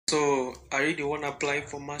So, are you the one applying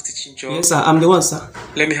for mass teaching job? Yes, sir. I'm the one, sir.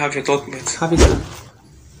 Let me have your documents. Have it, sir.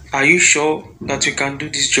 Are you sure that you can do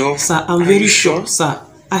this job? Sir, I'm very sure, sir.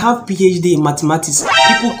 I have PhD in mathematics.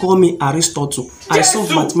 People call me Aristotle. I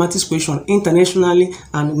solve mathematics questions internationally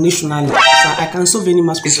and nationally. Sir, I can solve any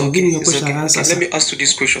math question. Give me your question and answer. Let me ask you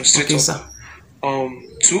this question straight up. Sir.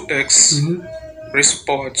 2x raised to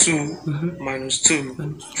power 2 minus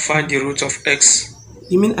 2. Find the root of x.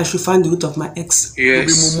 You mean I should find the root of my x?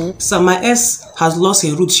 Yes. Sir, my ex has lost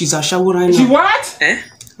her root. She's a shower right now. She what?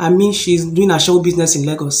 I mean, she's doing a show business in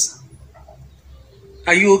Lagos.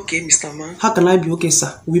 Are you okay, Mr. Man? How can I be okay,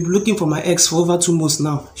 sir? We've been looking for my ex for over 2 months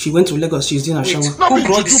now. She went to Lagos. She's doing a shower. Who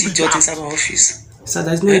brought this idiot inside my office? Sir,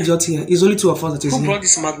 there's no idiot here. It's only 2 of us that is here. Who brought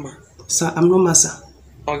this madman? Sir, I'm not mad, sir.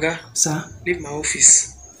 Oga, sir, leave my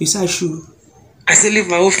office. You said I should. I said leave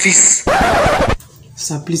my office.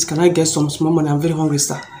 Sir, please, can I get some small money? I'm very hungry,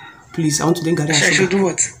 sir. Please, I want to drink garri. I should do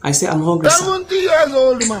what? I say I'm hungry, sir. 70 years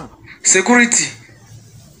old man. Security.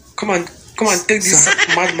 Come on, take this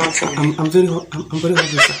madman from me. I'm very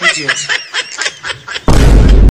hungry, sir. Idiot.